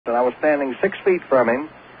and I was standing 6 feet from him,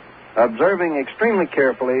 observing extremely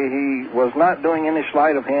carefully. He was not doing any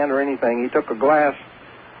sleight of hand or anything. He took a glass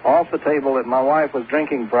off the table that my wife was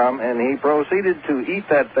drinking from, and he proceeded to eat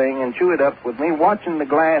that thing and chew it up with me watching the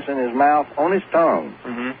glass in his mouth on his tongue.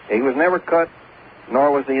 He was never cut,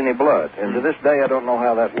 nor was there any blood. And to this day, I don't know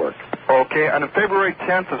how that worked. Okay, on February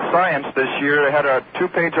 10th of Science this year, they had a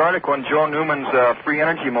 2-page article on Joe Newman's free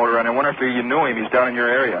energy motor, and I wonder if you knew him. He's down in your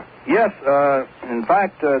area. Yes, in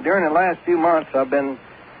fact, during the last few months, I've been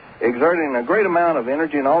exerting a great amount of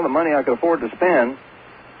energy and all the money I could afford to spend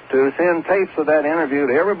to send tapes of that interview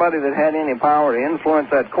to everybody that had any power to influence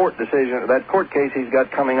that court decision, that court case he's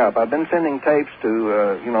got coming up. I've been sending tapes to,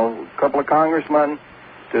 a couple of congressmen,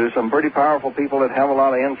 to some pretty powerful people that have a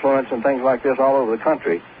lot of influence and things like this all over the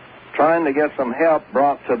country, trying to get some help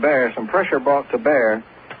brought to bear, some pressure brought to bear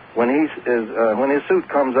when when his suit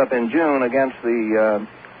comes up in June against the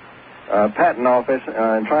patent office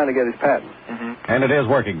and trying to get his patent. And it is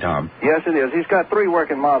working, Tom. Yes, it is. He's got 3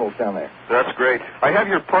 working models down there. That's great. I have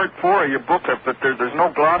your part 4 of your booklet, but there's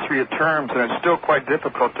no glossary of terms, and it's still quite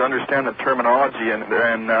difficult to understand the terminology and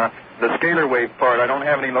the scalar wave part. I don't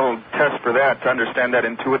have any little test for that to understand that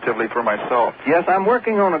intuitively for myself. Yes, I'm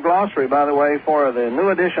working on a glossary, by the way, for the new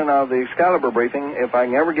edition of the Excalibur briefing. If I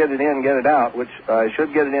can ever get it in, get it out, which I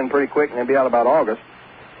should get it in pretty quick, and it'll be out about August.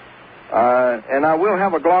 And I will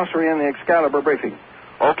have a glossary in the Excalibur briefing.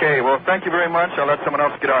 Okay, well, thank you very much. I'll let someone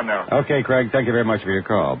else get on now. Okay, Craig, thank you very much for your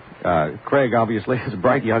call. Craig, obviously, is a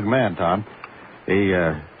bright young man, Tom. He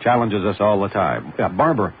challenges us all the time.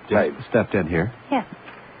 Barbara just stepped in here. Yes.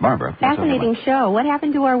 Barbara. Fascinating show. What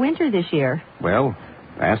happened to our winter this year? Well,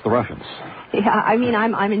 ask the Russians. Yeah, I mean,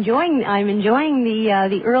 I'm enjoying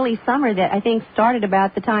the early summer that I think started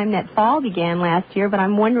about the time that fall began last year, but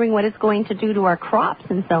I'm wondering what it's going to do to our crops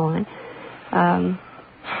and so on.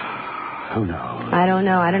 Who knows? I don't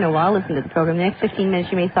know. Well, I'll listen to the program. The next 15 minutes,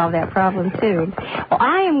 you may solve that problem, too. Well,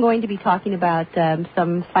 I am going to be talking about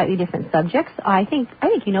some slightly different subjects. I think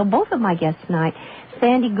you know both of my guests tonight.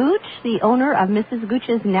 Sandy Gooch, the owner of Mrs.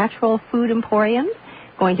 Gooch's Natural Food Emporium,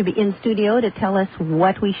 going to be in studio to tell us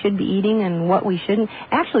what we should be eating and what we shouldn't.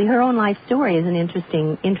 Actually, her own life story is an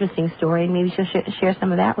interesting story, and maybe she'll share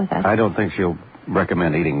some of that with us. I don't think she'll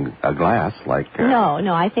recommend eating a glass like... No,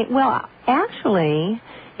 I think, well, actually...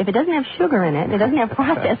 If it doesn't have sugar in it, it doesn't have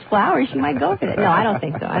processed flour, she might go for it. No, I don't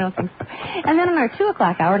think so. And then on our 2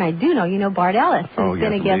 o'clock hour, and I do know, you know Bart Ellis, who's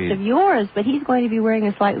been a guest of yours, but he's going to be wearing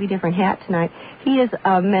a slightly different hat tonight. He is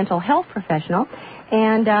a mental health professional,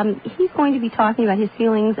 and he's going to be talking about his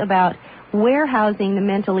feelings about warehousing the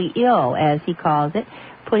mentally ill, as he calls it,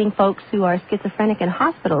 putting folks who are schizophrenic in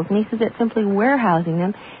hospitals, and he says it's simply warehousing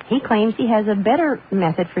them. He claims he has a better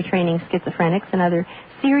method for training schizophrenics and other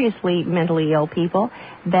seriously mentally ill people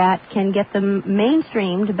that can get them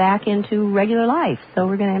mainstreamed back into regular life. So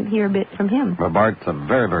we're going to hear a bit from him. Well, Bart's a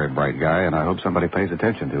very, very bright guy, and I hope somebody pays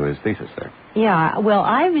attention to his thesis there. Yeah, well,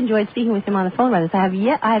 I've enjoyed speaking with him on the phone about this.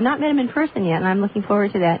 I have not met him in person yet, and I'm looking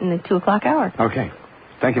forward to that in the 2 o'clock hour. Okay.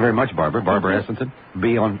 Thank you very much, Barbara. Barbara Essenson.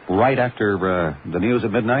 Be on right after the news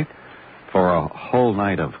at midnight for a whole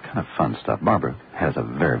night of kind of fun stuff. Barbara has a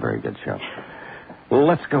very, very good show. Well,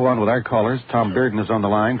 let's go on with our callers. Tom Bearden is on the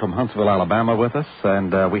line from Huntsville, Alabama with us,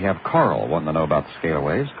 and we have Carl wanting to know about the scalar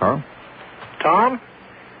waves. Carl? Tom?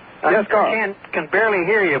 Yes, Carl. I can barely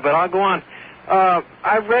hear you, but I'll go on.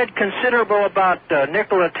 I've read considerable about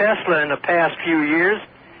Nikola Tesla in the past few years,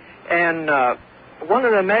 and one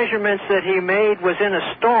of the measurements that he made was in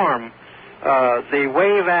a storm, the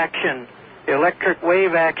wave action, the electric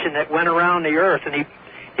wave action that went around the Earth, and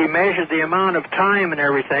he measured the amount of time and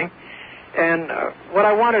everything. And what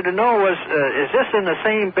I wanted to know was, is this in the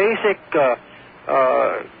same basic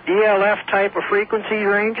ELF type of frequency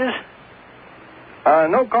ranges?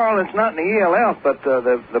 No, Carl, it's not in the ELF, but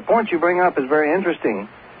the point you bring up is very interesting.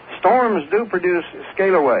 Storms do produce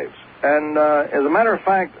scalar waves. And as a matter of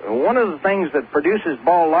fact, one of the things that produces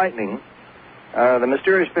ball lightning, the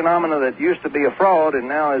mysterious phenomena that used to be a fraud and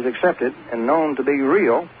now is accepted and known to be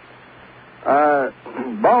real,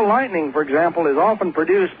 ball lightning, for example, is often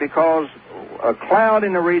produced because a cloud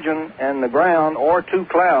in the region and the ground, or 2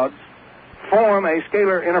 clouds, form a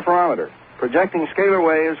scalar interferometer, projecting scalar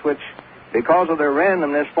waves which, because of their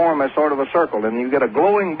randomness, form a sort of a circle, and you get a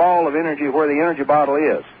glowing ball of energy where the energy bottle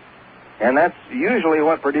is. And that's usually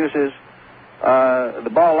what produces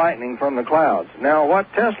the ball lightning from the clouds. Now, what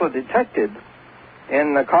Tesla detected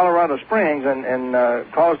in Colorado Springs and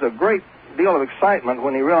caused a great deal of excitement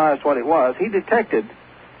when he realized what it was, he detected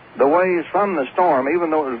the waves from the storm,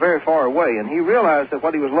 even though it was very far away, and he realized that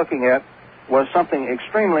what he was looking at was something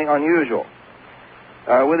extremely unusual.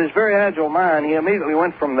 With his very agile mind, he immediately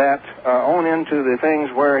went from that on into the things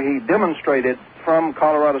where he demonstrated from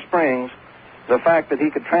Colorado Springs the fact that he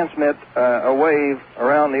could transmit a wave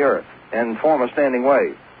around the Earth and form a standing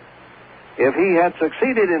wave. If he had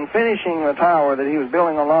succeeded in finishing the tower that he was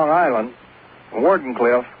building on Long Island,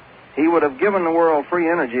 Wardenclyffe, he would have given the world free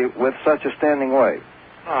energy with such a standing wave.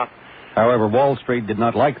 However, Wall Street did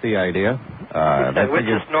not like the idea. Which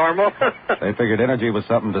is normal. They figured energy was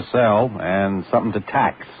something to sell and something to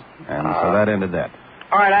tax, and so that ended that.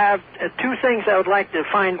 All right, I have two things I would like to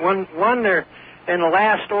find. One there, in the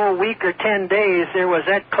last week or 10 days, there was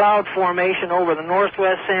that cloud formation over the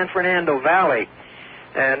northwest San Fernando Valley,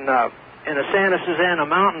 and in the Santa Susana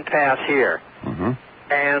mountain pass here. Mm-hmm.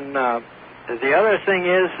 And the other thing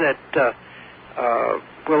is that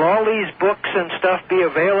will all these books and stuff be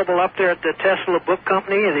available up there at the Tesla Book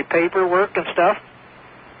Company, the paperwork and stuff?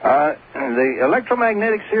 The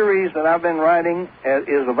electromagnetic series that I've been writing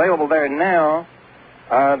is available there now.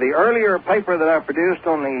 The earlier paper that I produced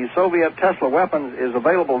on the Soviet Tesla weapons is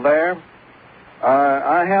available there.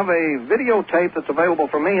 I have a videotape that's available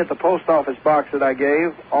for me at the post office box that I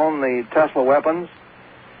gave on the Tesla weapons.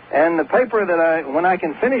 And the paper that when I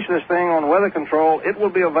can finish this thing on weather control, it will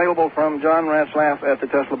be available from John Ratzlaff at the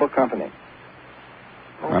Tesla Book Company.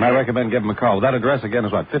 Okay. And I recommend give him a call. That address again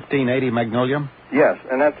is what, 1580 Magnolia? Yes,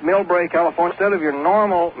 and that's Millbrae, California. Instead of your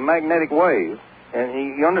normal magnetic wave, and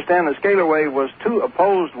you understand the scalar wave was two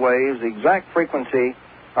opposed waves, the exact frequency,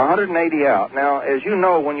 180 out. Now, as you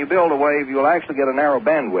know, when you build a wave, you'll actually get a narrow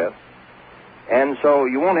bandwidth. And so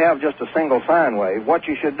you won't have just a single sine wave. What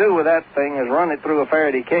you should do with that thing is run it through a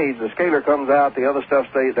Faraday cage. The scalar comes out, the other stuff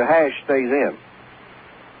stays, the hash stays in.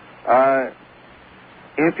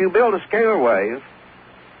 If you build a scalar wave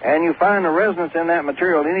and you find a resonance in that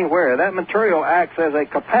material anywhere, that material acts as a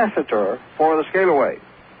capacitor for the scalar wave.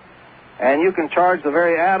 And you can charge the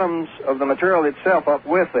very atoms of the material itself up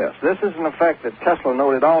with this. This is an effect that Tesla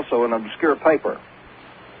noted also in an obscure paper.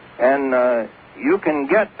 And you can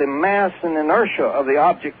get the mass and inertia of the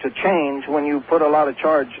object to change when you put a lot of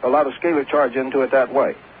scalar charge into it that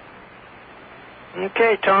way.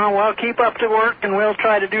 Okay, Tom, well, keep up the work, and we'll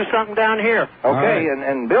try to do something down here. Okay, right.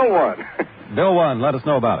 and Bill won. Bill won. Let us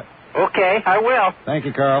know about it. Okay, I will. Thank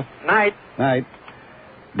you, Carl. Night. Night.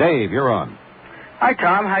 Dave, you're on. Hi,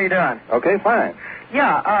 Tom. How you doing? Okay, fine.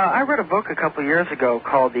 Yeah, I read a book a couple years ago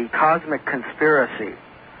called The Cosmic Conspiracy.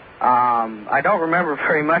 I don't remember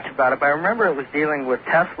very much about it, but I remember it was dealing with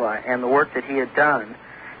Tesla and the work that he had done,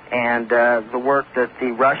 and the work that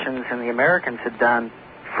the Russians and the Americans had done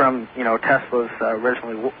from, Tesla's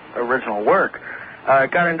original work.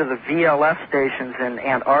 Got into the VLF stations in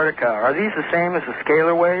Antarctica. Are these the same as the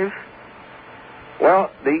scalar waves?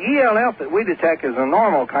 Well, the ELF that we detect is a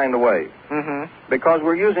normal kind of wave. Mm-hmm. Because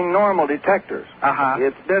we're using normal detectors. Uh-huh.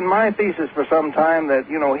 It's been my thesis for some time that,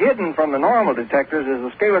 hidden from the normal detectors is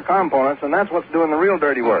the scalar components, and that's what's doing the real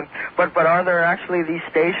dirty work. But are there actually these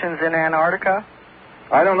stations in Antarctica?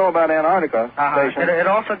 I don't know about Antarctica stations. It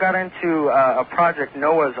also got into a project,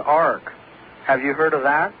 Noah's Ark. Have you heard of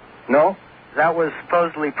that? No. That was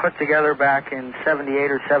supposedly put together back in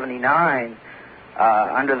 78 or 79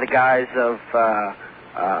 under the guise of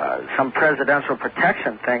some presidential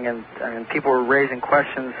protection thing, and people were raising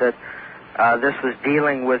questions that this was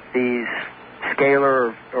dealing with these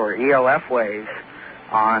scalar or ELF waves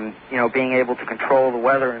on, being able to control the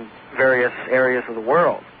weather in various areas of the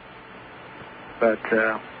world. But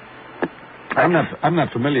I'm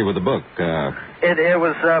not familiar with the book. It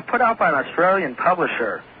was put out by an Australian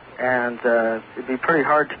publisher, and it'd be pretty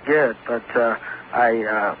hard to get. But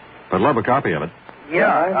I'd love a copy of it.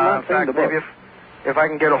 Yeah, in fact, maybe if I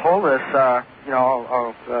can get a hold of this,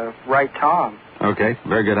 I'll write Tom. Okay,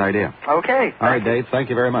 very good idea. Okay. All right, Dave, thank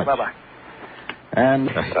you very much. Bye-bye. And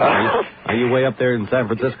are you way up there in San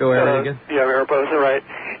Francisco area again? Yeah, Mariposa, right.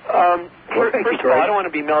 First of all, I don't want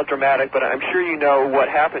to be melodramatic, but I'm sure you know what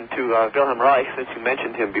happened to Wilhelm Reich, since you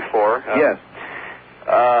mentioned him before. Yes.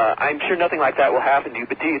 I'm sure nothing like that will happen to you,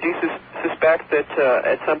 but do you suspect that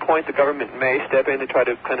at some point the government may step in and try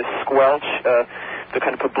to kind of squelch the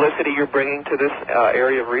kind of publicity you're bringing to this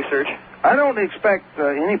area of research? I don't expect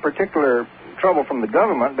any particular trouble from the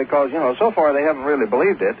government because, so far they haven't really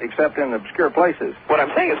believed it, except in obscure places. What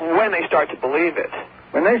I'm saying is when they start to believe it.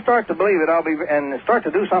 When they start to believe it, and start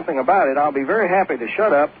to do something about it, I'll be very happy to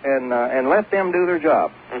shut up and let them do their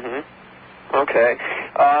job. Mm-hmm. Okay.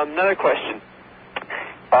 Another question.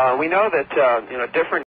 We know that, different